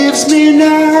leaves me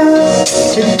now,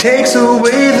 it takes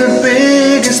away the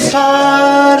biggest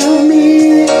part of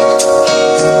me.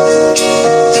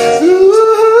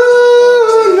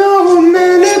 Ooh, no,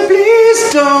 man,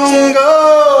 please don't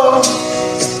go.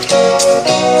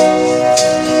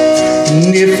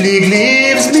 And if league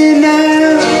leaves me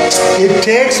now, it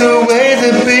takes away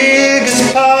the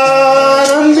biggest part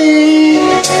of me.